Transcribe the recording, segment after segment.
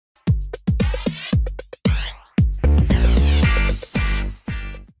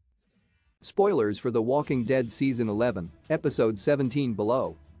Spoilers for The Walking Dead Season 11, Episode 17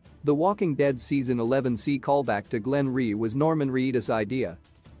 below. The Walking Dead Season 11's callback to Glenn Rhee was Norman Reedus' idea.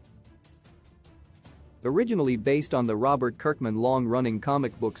 Originally based on the Robert Kirkman long-running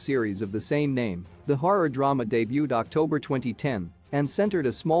comic book series of the same name, the horror drama debuted October 2010 and centered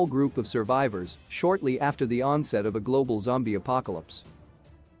a small group of survivors shortly after the onset of a global zombie apocalypse.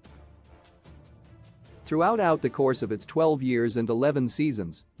 Throughout the course of its 12 years and 11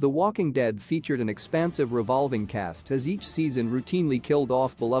 seasons, The Walking Dead featured an expansive revolving cast as each season routinely killed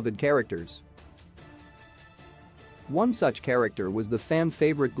off beloved characters. One such character was the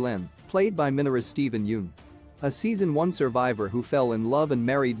fan-favorite Glenn, played by miniorist Steven Yeun. A Season 1 survivor who fell in love and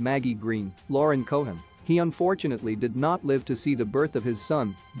married Maggie Green, Lauren Cohan. He unfortunately did not live to see the birth of his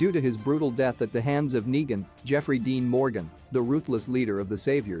son due to his brutal death at the hands of Negan, Jeffrey Dean Morgan, the ruthless leader of the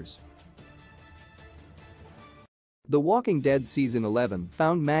Saviors. The Walking Dead Season 11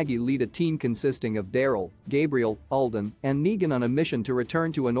 found Maggie lead a team consisting of Daryl, Gabriel, Alden, and Negan on a mission to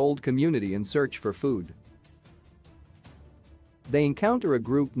return to an old community in search for food. They encounter a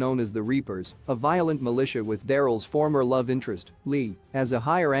group known as the Reapers, a violent militia with Daryl's former love interest, Lee, as a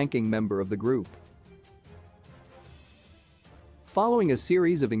high-ranking member of the group. Following a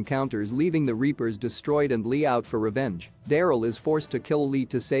series of encounters leaving the Reapers destroyed and Lee out for revenge, Daryl is forced to kill Lee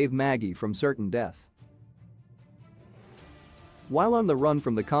to save Maggie from certain death. While on the run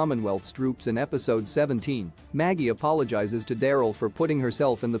from the Commonwealth's troops in Episode 17, Maggie apologizes to Daryl for putting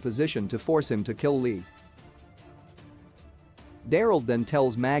herself in the position to force him to kill Lee. Daryl then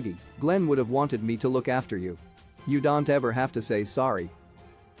tells Maggie, "Glenn would have wanted me to look after you. You don't ever have to say sorry.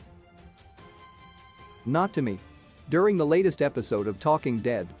 Not to me." During the latest episode of Talking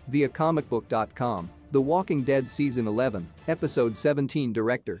Dead, via comicbook.com, The Walking Dead Season 11, Episode 17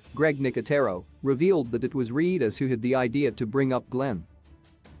 director, Greg Nicotero, revealed that it was Reedus who had the idea to bring up Glenn.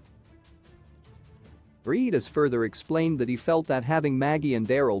 Reedus further explained that he felt that having Maggie and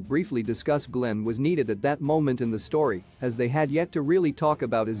Daryl briefly discuss Glenn was needed at that moment in the story, as they had yet to really talk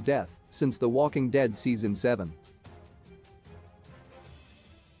about his death since The Walking Dead Season 7.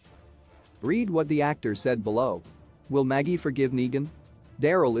 Read what the actor said below. Will Maggie forgive Negan?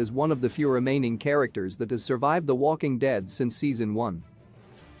 Daryl is one of the few remaining characters that has survived The Walking Dead since Season 1.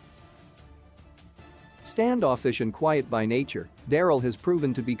 Standoffish and quiet by nature, Daryl has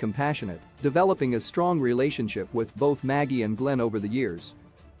proven to be compassionate, developing a strong relationship with both Maggie and Glenn over the years.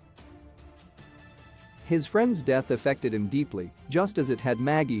 His friend's death affected him deeply, just as it had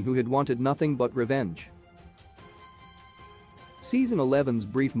Maggie, who had wanted nothing but revenge. Season 11's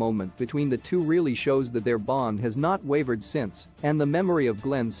brief moment between the two really shows that their bond has not wavered since, and the memory of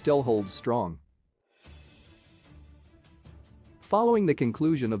Glenn still holds strong. Following the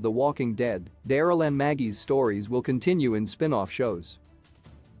conclusion of The Walking Dead, Daryl and Maggie's stories will continue in spin-off shows.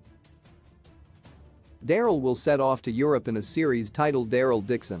 Daryl will set off to Europe in a series titled Daryl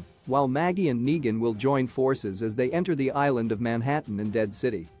Dixon, while Maggie and Negan will join forces as they enter the island of Manhattan in Dead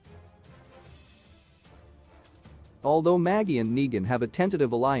City. Although Maggie and Negan have a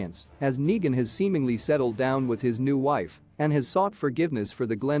tentative alliance, as Negan has seemingly settled down with his new wife and has sought forgiveness for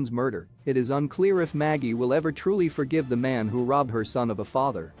the Glenn's murder, it is unclear if Maggie will ever truly forgive the man who robbed her son of a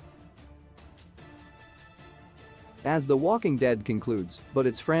father. As The Walking Dead concludes, but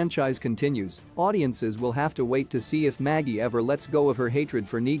its franchise continues, audiences will have to wait to see if Maggie ever lets go of her hatred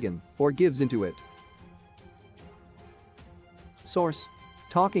for Negan or gives into it. Source: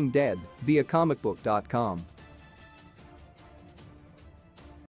 Talking Dead, via comicbook.com.